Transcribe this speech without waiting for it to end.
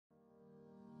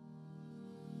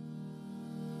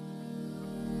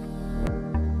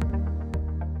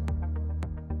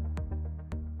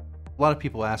A lot of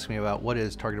people ask me about what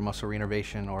is targeted muscle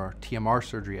reinnervation, or TMR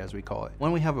surgery as we call it.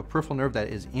 When we have a peripheral nerve that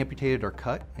is amputated or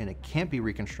cut and it can't be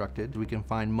reconstructed, we can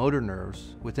find motor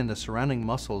nerves within the surrounding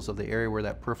muscles of the area where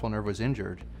that peripheral nerve was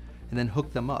injured and then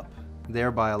hook them up,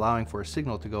 thereby allowing for a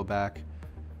signal to go back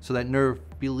so that nerve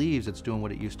believes it's doing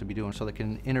what it used to be doing so that it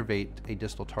can innervate a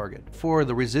distal target. For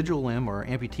the residual limb or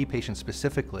amputee patients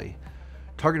specifically,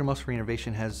 targeted muscle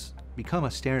reinnervation has become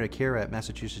a standard of care at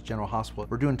Massachusetts General Hospital.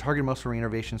 We're doing targeted muscle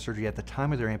reinnervation surgery at the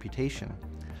time of their amputation,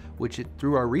 which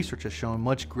through our research has shown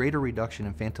much greater reduction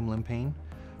in phantom limb pain,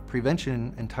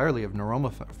 prevention entirely of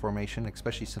neuroma formation,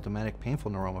 especially symptomatic painful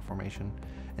neuroma formation,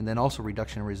 and then also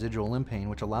reduction in residual limb pain,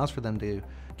 which allows for them to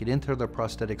get into their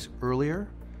prosthetics earlier,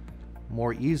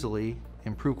 more easily,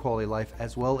 improve quality of life,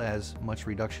 as well as much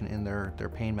reduction in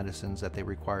their pain medicines that they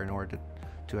require in order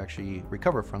to actually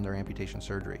recover from their amputation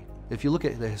surgery. If you look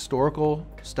at the historical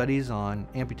studies on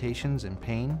amputations and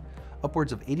pain,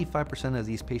 upwards of 85% of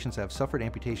these patients that have suffered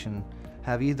amputation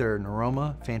have either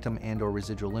neuroma, phantom, and/or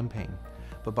residual limb pain.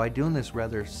 But by doing this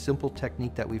rather simple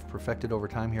technique that we've perfected over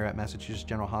time here at Massachusetts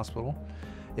General Hospital,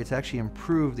 it's actually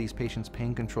improved these patients'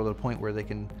 pain control to the point where they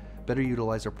can better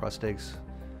utilize their prosthetics,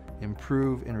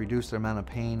 improve and reduce the amount of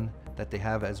pain that they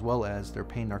have, as well as their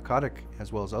pain narcotic,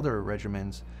 as well as other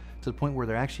regimens, to the point where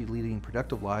they're actually leading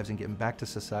productive lives and getting back to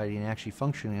society and actually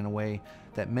functioning in a way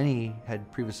that many had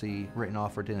previously written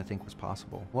off or didn't think was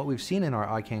possible. What we've seen in our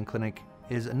ICANN clinic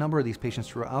is a number of these patients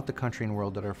throughout the country and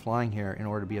world that are flying here in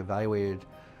order to be evaluated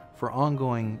for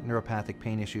ongoing neuropathic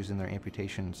pain issues in their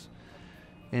amputations.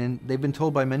 And they've been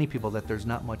told by many people that there's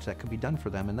not much that could be done for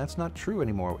them, and that's not true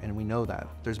anymore, and we know that.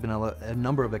 There's been a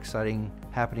number of exciting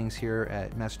happenings here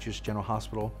at Massachusetts General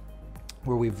Hospital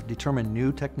where we've determined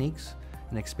new techniques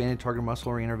and expanded targeted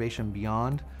muscle reinnervation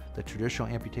beyond the traditional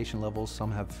amputation levels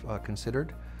some have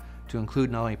considered, to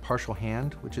include not only partial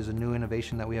hand, which is a new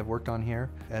innovation that we have worked on here,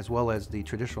 as well as the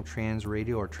traditional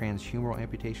transradial or transhumeral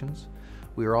amputations.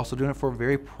 We are also doing it for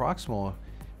very proximal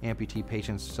amputee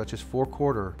patients, such as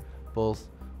four-quarter, both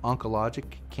oncologic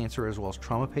cancer as well as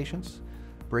trauma patients,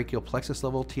 brachial plexus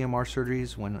level TMR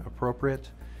surgeries when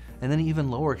appropriate, and then even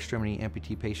lower extremity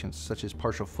amputee patients, such as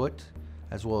partial foot,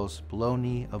 as well as below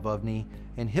knee, above knee,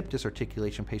 and hip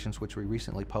disarticulation patients, which we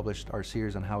recently published our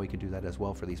series on how we could do that as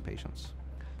well for these patients.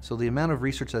 So the amount of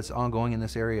research that's ongoing in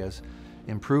this area is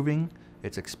improving,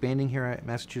 it's expanding here at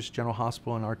Massachusetts General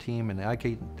Hospital, and our team and the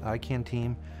ICANN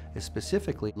team is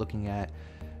specifically looking at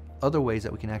other ways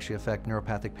that we can actually affect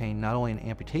neuropathic pain, not only in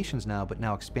amputations now, but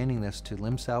now expanding this to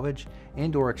limb salvage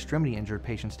and/or extremity injured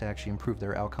patients to actually improve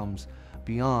their outcomes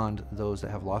beyond those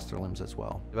that have lost their limbs as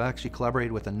well. We've actually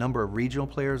collaborated with a number of regional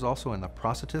players also in the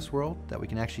prosthetist world that we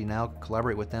can actually now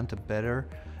collaborate with them to better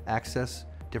access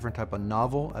different type of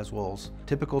novel as well as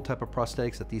typical type of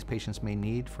prosthetics that these patients may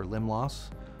need for limb loss,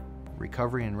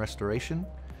 recovery, and restoration.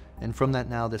 And from that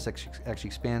now, this actually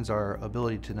expands our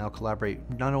ability to now collaborate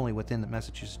not only within the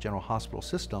Massachusetts General Hospital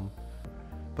system,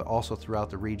 but also throughout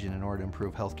the region in order to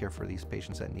improve healthcare for these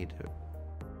patients that need it.